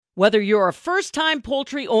Whether you're a first-time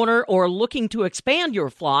poultry owner or looking to expand your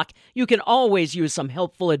flock, you can always use some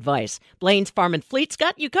helpful advice. Blaine's Farm and Fleet's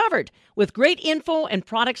got you covered with great info and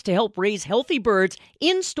products to help raise healthy birds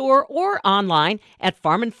in-store or online at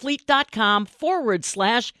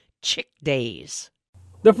farmandfleet.com/chick days.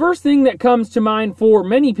 The first thing that comes to mind for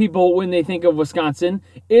many people when they think of Wisconsin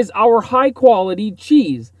is our high-quality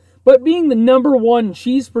cheese. But being the #1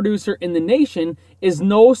 cheese producer in the nation is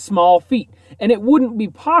no small feat, and it wouldn't be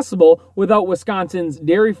possible without Wisconsin's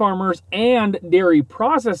dairy farmers and dairy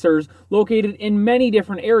processors located in many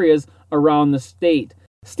different areas around the state.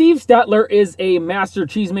 Steve Stetler is a master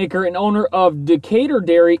cheesemaker and owner of Decatur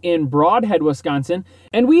Dairy in Brodhead, Wisconsin,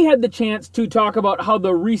 and we had the chance to talk about how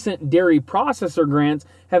the recent dairy processor grants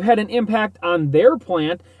have had an impact on their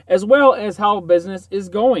plant, as well as how business is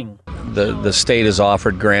going. The state has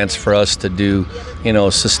offered grants for us to do,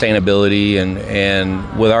 sustainability,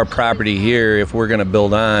 and with our property here, if we're going to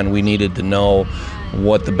build on, we needed to know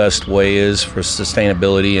what the best way is for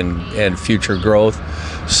sustainability and future growth.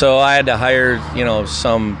 So I had to hire,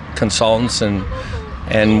 some consultants,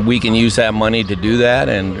 and we can use that money to do that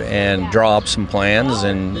and draw up some plans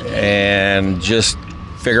and just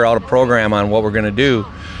figure out a program on what we're going to do.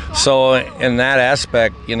 So in that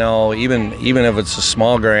aspect, even if it's a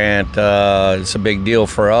small grant, it's a big deal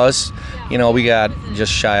for us. We got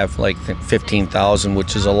just shy of like $15,000,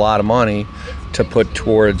 which is a lot of money to put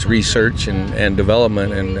towards research and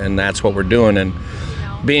development, and that's what we're doing. And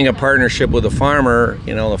being a partnership with a farmer,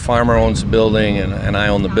 the farmer owns the building and I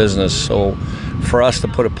own the business. So for us to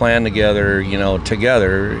put a plan together,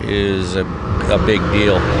 together is a big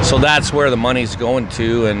deal. So that's where the money's going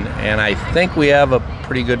to, and I think we have a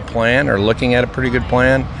pretty good plan, or looking at a pretty good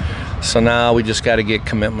plan. So now we just got to get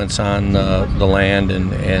commitments on the land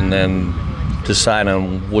and then decide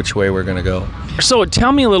on which way we're going to go. So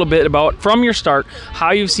tell me a little bit about, from your start,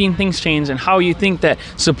 how you've seen things change and how you think that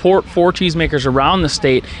support for cheesemakers around the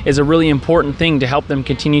state is a really important thing to help them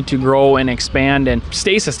continue to grow and expand and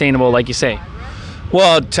stay sustainable, like you say.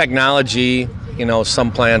 Well, technology,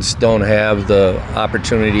 some plants don't have the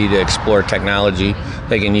opportunity to explore technology.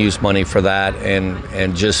 They can use money for that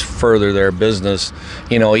and just further their business,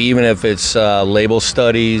 even if it's label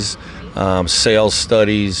studies, sales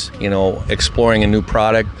studies, exploring a new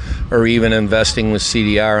product, or even investing with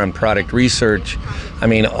CDR on product research. I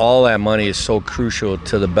mean, all that money is so crucial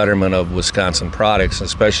to the betterment of Wisconsin products,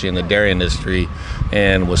 especially in the dairy industry,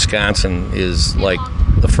 and Wisconsin is like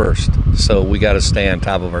the first. So we got to stay on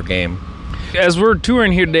top of our game. As we're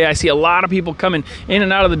touring here today, I see a lot of people coming in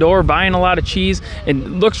and out of the door, buying a lot of cheese. It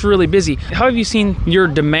looks really busy. How have you seen your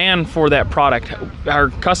demand for that product? Are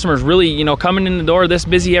customers really, coming in the door this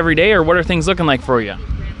busy every day, or what are things looking like for you?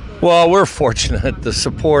 Well, we're fortunate. The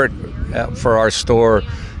support for our store,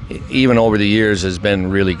 even over the years, has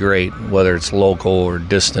been really great, whether it's local or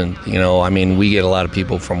distant. We get a lot of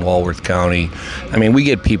people from Walworth County. We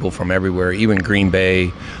get people from everywhere, even Green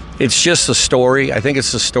Bay. It's just a story. I think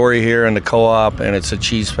it's a story here in the co-op, and it's a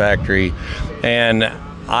cheese factory. And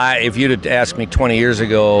if you'd have asked me 20 years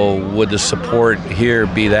ago, would the support here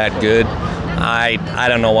be that good? I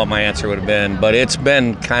don't know what my answer would have been, but it's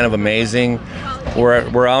been kind of amazing.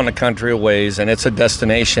 We're out in the country a ways, and it's a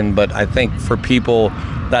destination, but I think for people,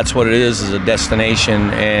 that's what it is a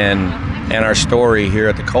destination and our story here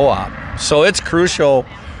at the co-op. So it's crucial,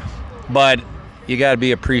 but you got to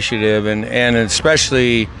be appreciative, and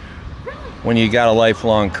especially when you got a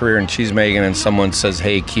lifelong career in cheesemaking and someone says,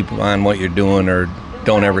 hey, keep on what you're doing, or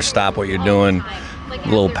don't ever stop what you're doing, a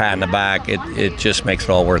little pat in the back, it just makes it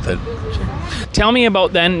all worth it. Tell me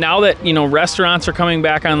about then, now that, restaurants are coming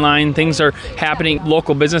back online, things are happening,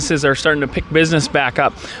 local businesses are starting to pick business back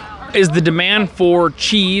up. Is the demand for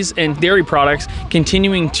cheese and dairy products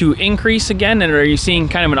continuing to increase again, and are you seeing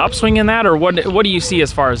kind of an upswing in that, or what do you see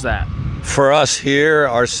as far as that? For us here,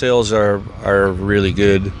 our sales are really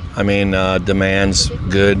good. Demand's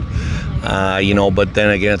good. But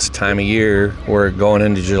then again, it's the time of year. We're going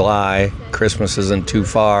into July. Christmas isn't too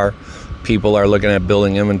far. People are looking at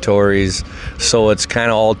building inventories. So it's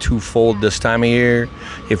kind of all twofold this time of year.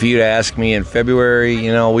 If you'd asked me in February,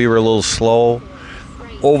 we were a little slow.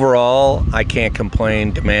 Overall, I can't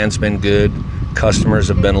complain. Demand's been good. Customers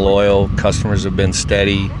have been loyal. Customers have been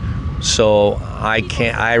steady. So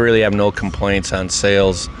I really have no complaints on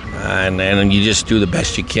sales, and you just do the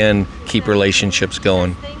best you can, keep relationships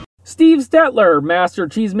going. Steve Stetler, master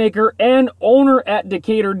cheesemaker and owner at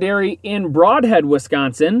Decatur Dairy in Brodhead,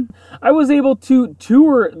 Wisconsin. I was able to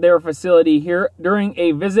tour their facility here during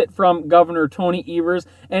a visit from Governor Tony Evers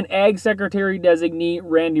and Ag Secretary Designee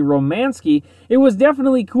Randy Romanski. It was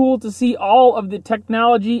definitely cool to see all of the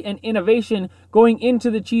technology and innovation going into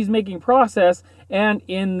the cheesemaking process and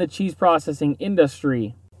in the cheese processing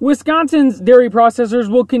industry. Wisconsin's dairy processors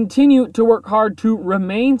will continue to work hard to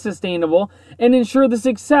remain sustainable and ensure the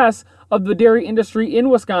success of the dairy industry in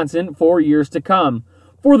Wisconsin for years to come.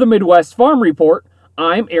 For the Midwest Farm Report,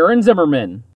 I'm Aaron Zimmerman.